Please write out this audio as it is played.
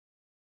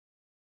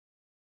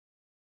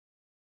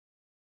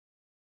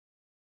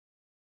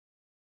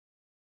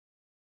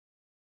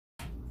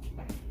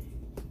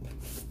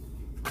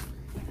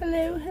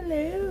Hello,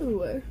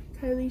 hello.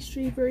 Kylee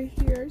Strever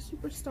here,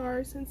 superstar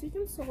Scentsy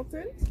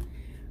consultant.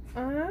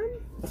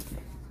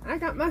 I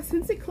got my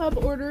Scentsy Club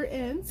order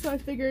in, so I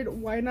figured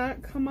why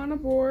not come on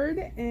aboard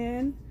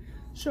and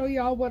show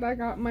y'all what I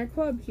got in my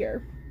club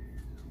here.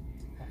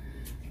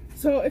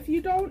 So if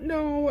you don't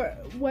know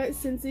what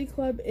Scentsy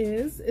Club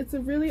is, it's a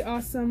really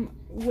awesome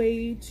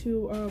way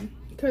to,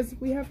 because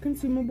we have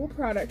consumable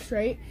products,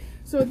 right?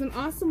 So it's an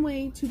awesome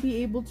way to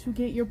be able to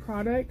get your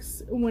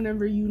products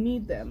whenever you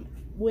need them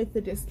with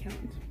a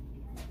discount.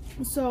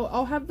 So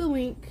I'll have the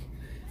link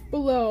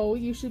below.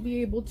 You should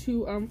be able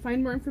to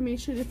find more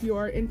information if you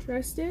are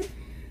interested.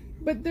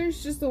 But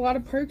there's just a lot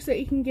of perks that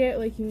you can get.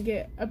 Like you can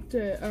get up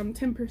to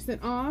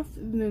 10% off.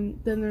 And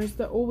then there's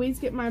the always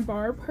get my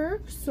bar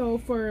perk. So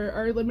for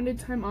our limited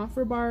time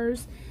offer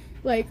bars,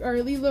 like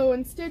our Lilo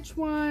and Stitch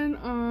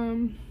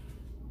one,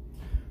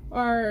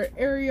 our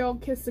Ariel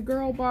Kiss a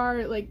Girl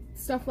bar, like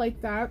stuff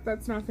like that,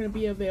 that's not going to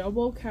be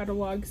available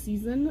catalog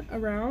season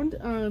around.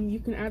 You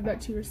can add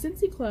that to your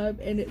Scentsy Club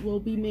and it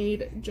will be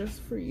made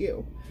just for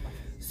you.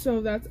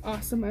 So that's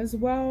awesome as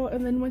well.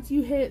 And then once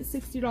you hit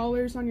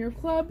 $60 on your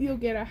club, you'll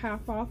get a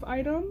half off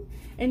item,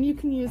 and you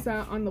can use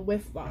that on the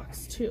whiff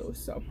box too.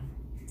 So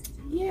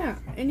yeah,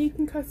 and you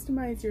can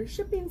customize your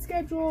shipping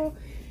schedule.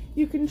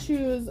 You can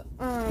choose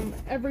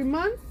every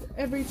month,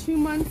 every 2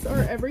 months, or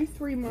every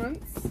 3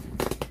 months.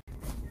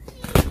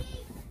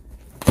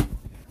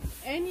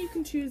 And you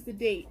can choose the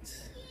date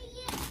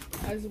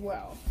as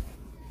well.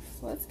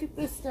 So let's get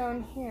this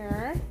down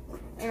here,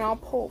 and I'll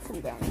pull from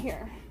down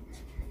here.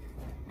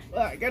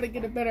 I gotta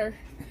get a better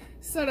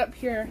setup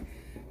here.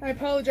 I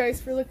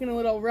apologize for looking a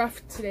little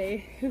rough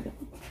today.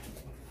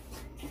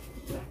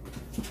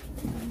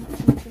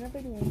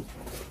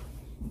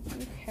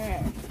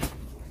 Okay.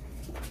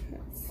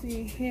 Let's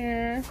see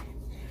here.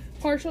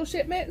 Partial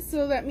shipment,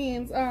 so that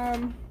means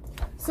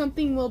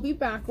something will be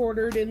back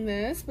ordered in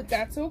this, but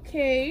that's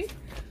okay.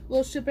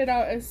 We'll ship it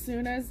out as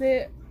soon as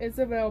it is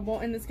available,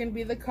 and it's gonna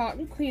be the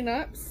cotton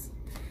cleanups.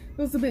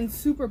 Those have been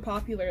super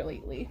popular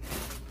lately.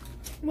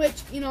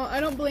 Which, you know, I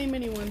don't blame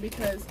anyone,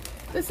 because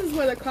this is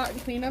where the cotton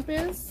cleanup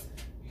is.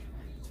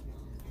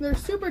 They're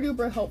super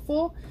duper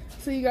helpful.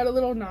 So you got a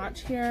little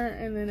notch here,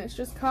 and then it's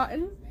just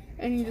cotton,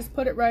 and you just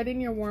put it right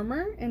in your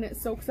warmer, and it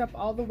soaks up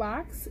all the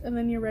wax, and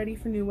then you're ready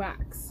for new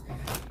wax.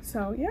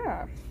 So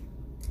yeah,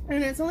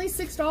 and it's only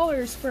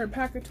 $6 for a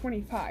pack of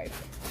 25.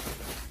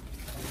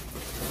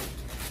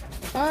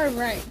 All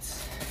right,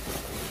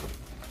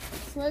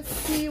 so let's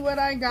see what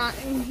I got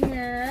in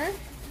here.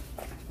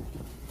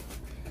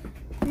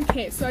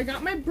 Okay, so I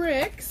got my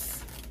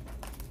bricks,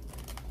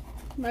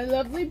 my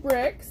lovely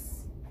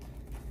bricks.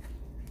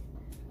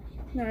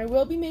 Now I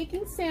will be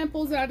making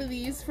samples out of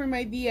these for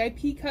my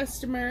VIP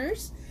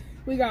customers.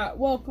 We got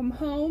Welcome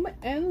Home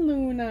and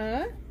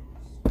Luna.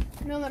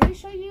 Now let me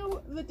show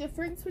you the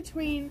difference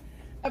between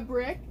a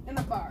brick and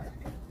a bar.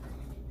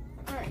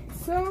 Alright,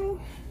 so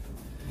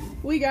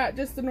we got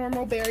just the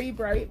normal Berry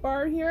Bright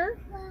bar here.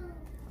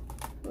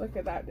 Look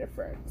at that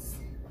difference.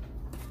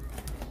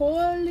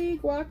 Holy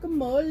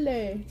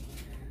guacamole.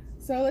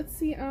 So let's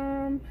see,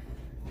 I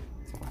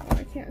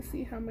can't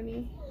see how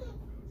many.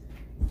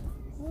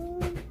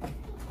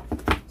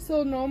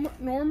 So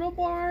normal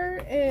bar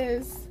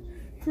is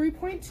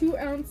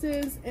 3.2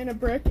 ounces and a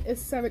brick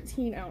is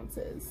 17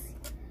 ounces.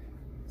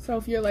 So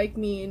if you're like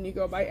me and you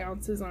go by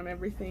ounces on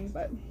everything,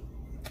 but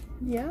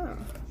yeah.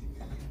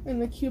 And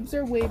the cubes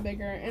are way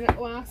bigger, and it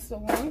lasts a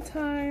long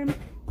time.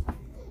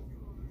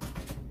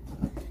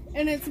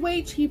 And it's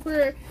way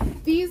cheaper.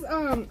 These,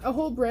 a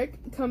whole brick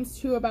comes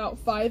to about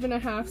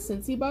 5.5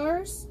 Scentsy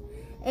bars.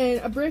 And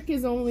a brick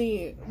is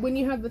only, when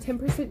you have the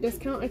 10%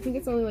 discount, I think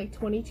it's only like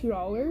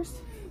 $22.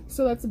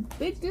 So that's a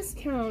big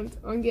discount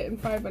on getting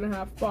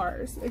 5.5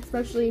 bars,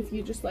 especially if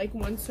you just like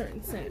one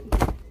certain scent.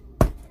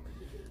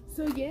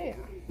 So yeah.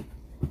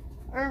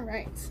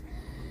 Alright.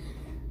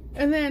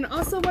 And then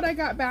also what I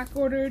got back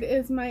ordered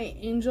is my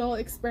Angel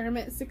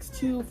Experiment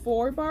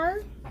 624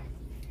 bar.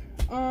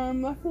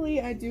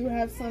 Luckily I do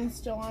have some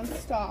still on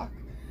stock,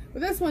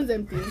 but this one's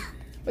empty.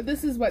 But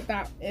this is what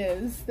that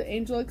is, the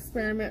Angel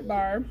Experiment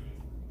bar.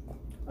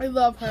 I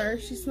love her,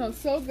 she smells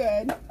so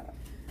good.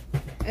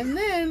 And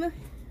then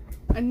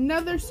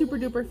another super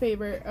duper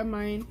favorite of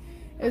mine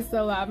is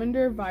the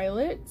Lavender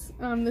Violet.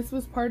 This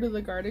was part of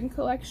the garden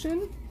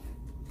collection.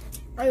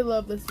 I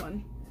love this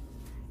one.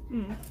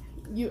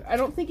 I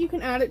don't think you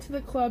can add it to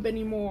the club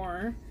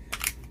anymore,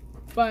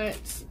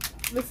 but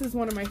this is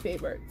one of my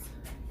favorites.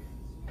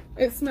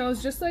 It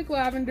smells just like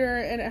lavender,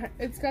 and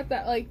it's got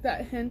that like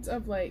that hint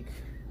of like,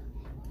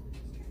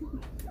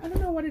 I don't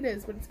know what it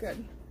is, but it's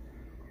good.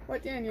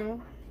 What, Daniel?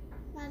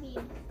 Love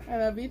you. I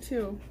love you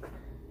too.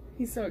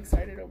 He's so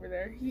excited over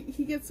there.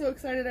 He gets so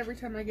excited every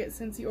time I get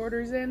Scentsy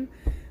orders in.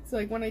 So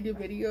like when I do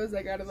videos,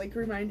 I gotta like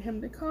remind him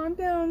to calm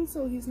down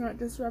so he's not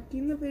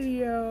disrupting the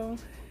video.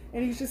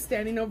 And he's just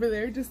standing over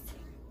there just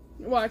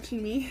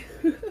watching me.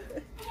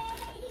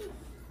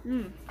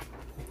 I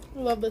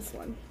love this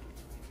one.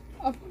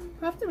 I'll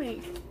have to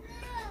make,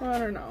 well, I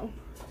don't know.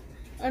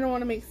 I don't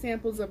want to make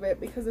samples of it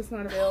because it's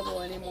not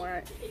available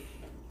anymore.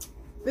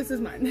 This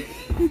is mine.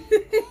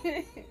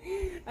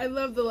 I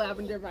love the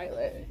lavender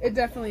violet. It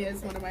definitely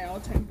is one of my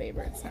all-time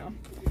favorites now.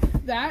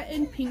 That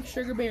and pink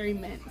sugarberry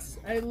mint.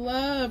 I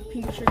love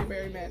pink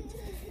sugarberry mint.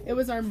 It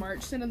was our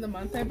March scent of the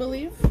month, I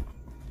believe.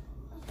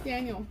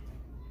 Daniel,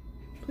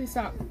 please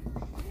stop.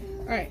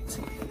 Alright,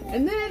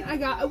 and then I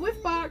got a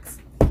whiff box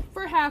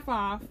for half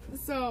off.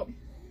 So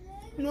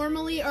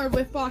normally our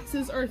whiff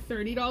boxes are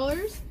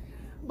 $30,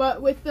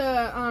 but with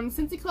the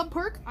Scentsy Club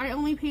perk, I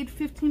only paid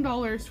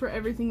 $15 for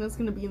everything that's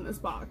going to be in this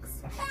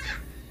box.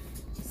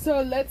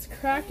 So let's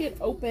crack it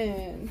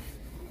open.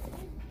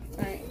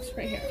 Alright, it's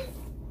right here.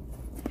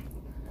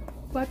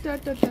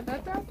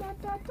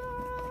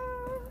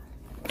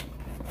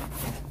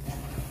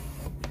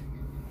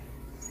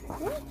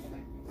 Oh,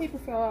 paper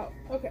fell out.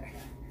 Okay.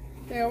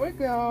 There we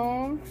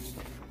go.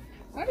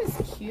 That is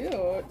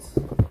cute.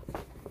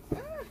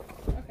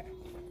 Okay.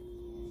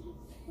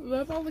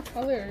 Love all the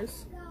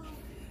colors.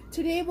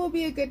 Today will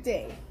be a good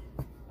day.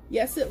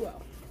 Yes, it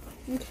will.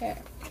 Okay.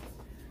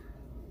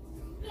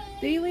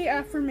 Daily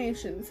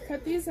affirmations.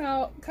 Cut these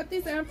out. Cut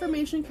these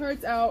affirmation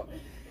cards out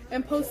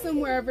and post them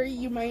wherever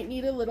you might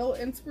need a little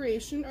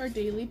inspiration or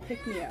daily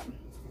pick-me-up.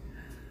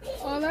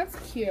 Oh, that's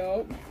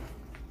cute.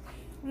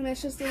 And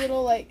it's just a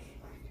little, like,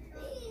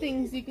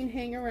 things you can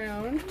hang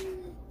around.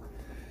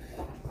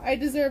 I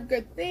deserve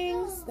good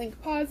things.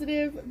 Think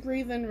positive.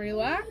 Breathe and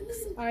relax.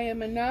 I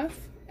am enough.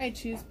 I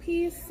choose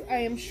peace. I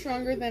am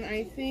stronger than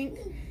I think.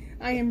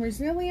 I am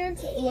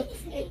resilient.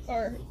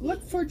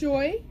 Look for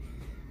joy.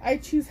 I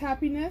choose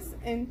happiness,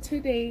 and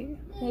today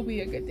will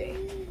be a good day.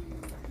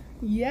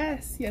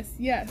 Yes, yes,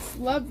 yes.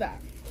 Love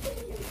that.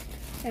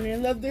 And I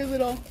love their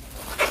little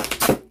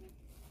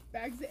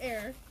bags of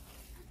air.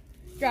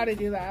 Gotta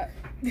do that.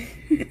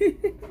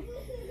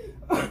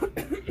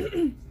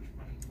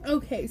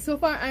 Okay, so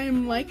far I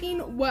am liking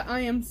what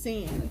I am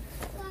seeing.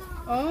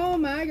 Oh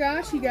my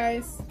gosh, you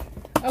guys.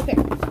 Okay,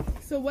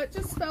 so what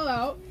just fell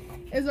out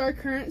is our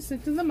current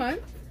scent of the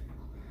month,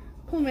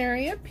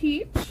 Plumeria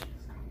Peach.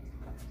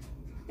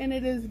 And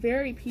it is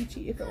very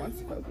peachy if it wants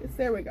to focus.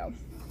 There we go.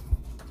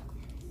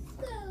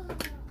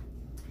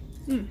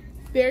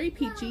 Very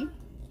peachy.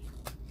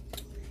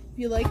 If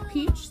you like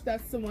peach,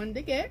 that's the one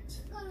to get.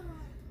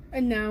 A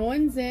Now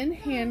and Zen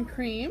hand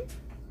cream.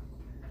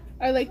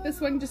 I like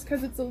this one just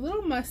because it's a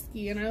little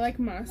musky, and I like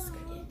musk.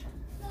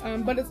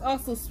 But it's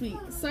also sweet.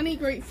 Sunny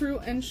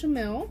grapefruit and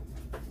chamomile.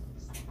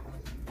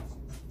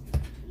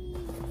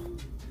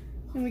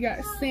 And we got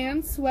a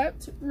Sand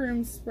Swept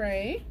room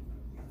spray.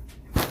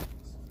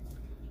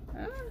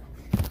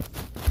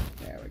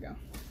 There we go.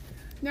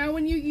 Now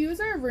when you use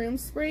our room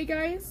spray,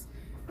 guys,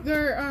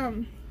 they're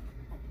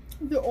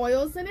the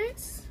oils in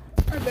it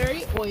are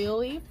very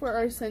oily for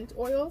our scent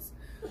oils.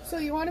 So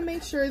you want to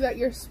make sure that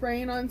you're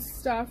spraying on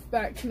stuff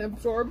that can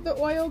absorb the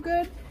oil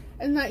good,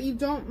 and that you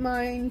don't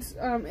mind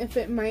if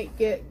it might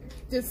get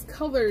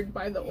discolored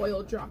by the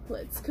oil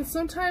droplets, because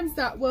sometimes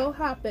that will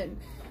happen.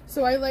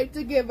 So I like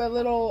to give a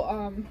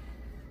little,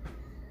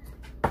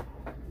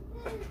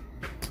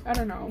 I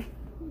don't know,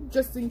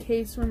 just in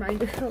case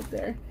reminder out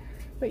there.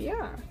 But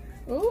yeah.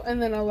 Oh,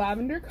 and then a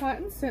lavender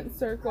cotton scent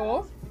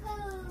circle.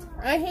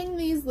 I hang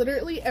these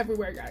literally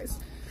everywhere, guys.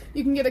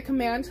 You can get a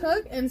command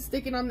hook and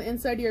stick it on the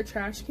inside of your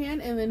trash can,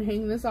 and then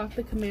hang this off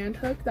the command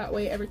hook. That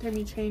way every time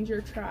you change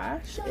your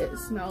trash, it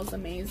smells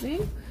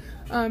amazing.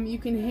 You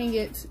can hang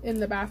it in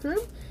the bathroom.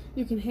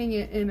 You can hang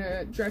it in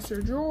a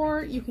dresser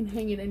drawer. You can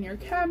hang it in your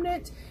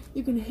cabinet.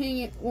 You can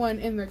hang one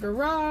in the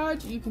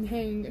garage. You can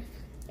hang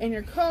in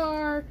your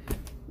car.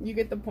 You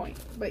get the point.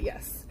 But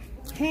yes,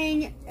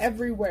 hang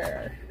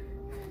everywhere.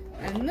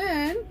 And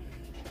then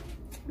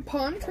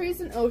Palm Trees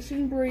and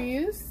Ocean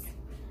Breeze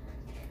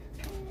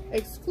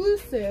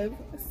exclusive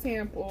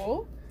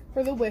sample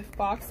for the whiff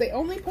box. They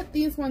only put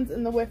these ones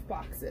in the whiff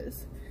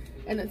boxes,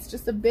 and it's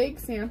just a big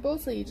sample.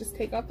 So you just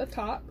take out the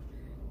top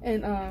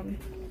and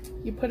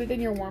you put it in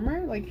your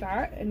warmer like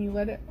that, and you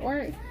let it,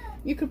 or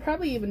you could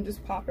probably even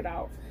just pop it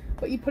out,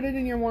 but you put it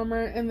in your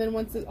warmer, and then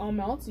once it all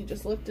melts, you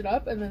just lift it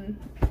up, and then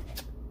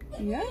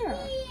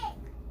yeah.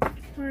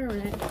 All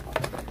right.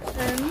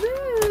 And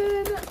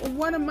then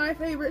one of my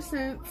favorite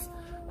scents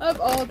of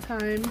all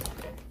time,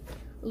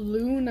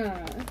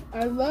 Luna.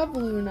 I love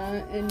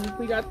Luna, and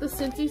we got the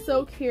Scentsy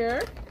Soak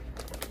here.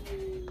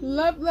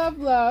 Love, love,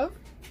 love.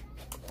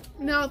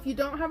 Now, if you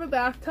don't have a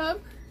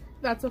bathtub,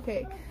 that's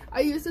okay. I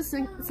use the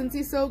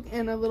Scentsy Soak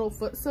in a little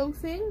foot soak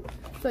thing.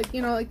 It's like,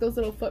 you know, like those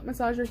little foot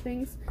massager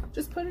things.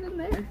 Just put it in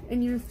there,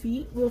 and your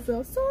feet will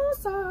feel so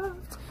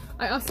soft.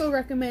 I also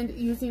recommend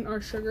using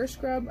our sugar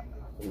scrub.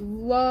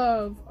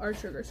 Love our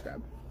sugar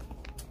scrub.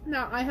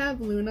 Now, I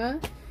have Luna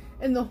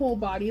in the whole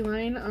body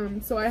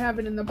line. So I have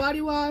it in the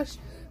body wash,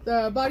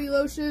 the body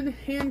lotion,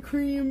 hand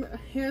cream,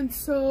 hand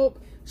soap,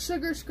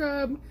 sugar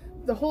scrub,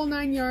 the whole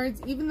 9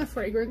 yards, even the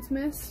fragrance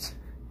mist.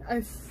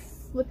 I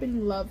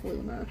flipping love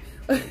Luna.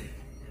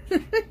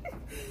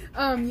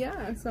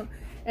 Yeah, so,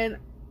 and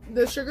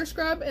the sugar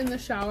scrub in the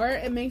shower,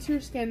 it makes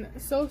your skin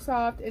so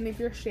soft, and if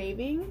you're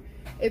shaving,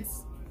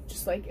 it's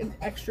just like an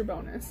extra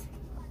bonus.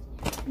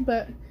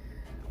 But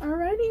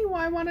alrighty, well,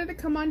 I wanted to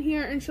come on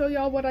here and show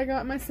y'all what I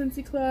got in my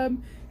Scentsy Club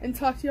and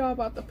talk to y'all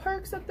about the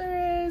perks that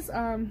there is.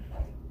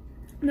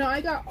 Now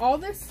I got all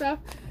this stuff,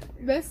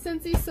 this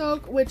Scentsy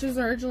Soak, which is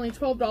originally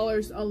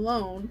 $12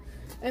 alone,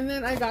 and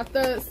then I got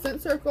the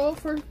Scent Circle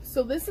for,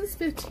 so this is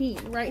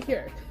 $15 right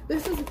here.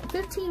 This is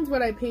 $15 is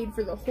what I paid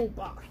for the whole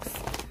box.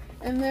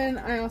 And then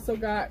I also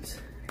got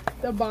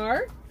the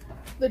bar,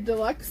 the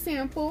deluxe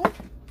sample,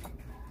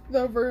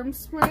 the room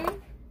spray,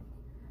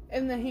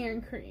 and the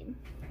hand cream.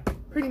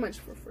 Pretty much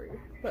for free,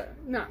 but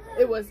no,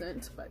 it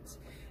wasn't, but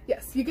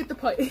yes, you get the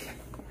point.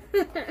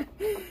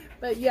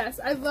 But yes,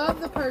 I love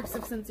the perks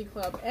of Scentsy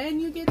Club,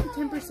 and you get the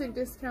 10%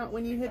 discount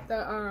when you hit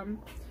the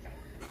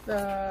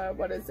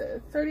what is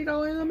it,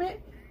 $30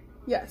 limit?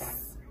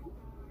 Yes,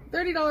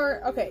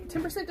 $30, okay,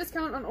 10%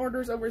 discount on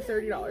orders over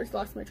 $30.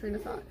 Lost my train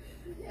of thought,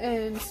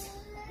 and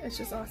it's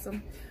just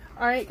awesome.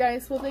 Alright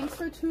guys, well thanks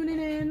for tuning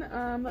in.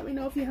 Let me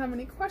know if you have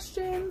any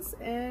questions,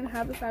 and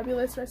have a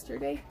fabulous rest of your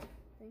day.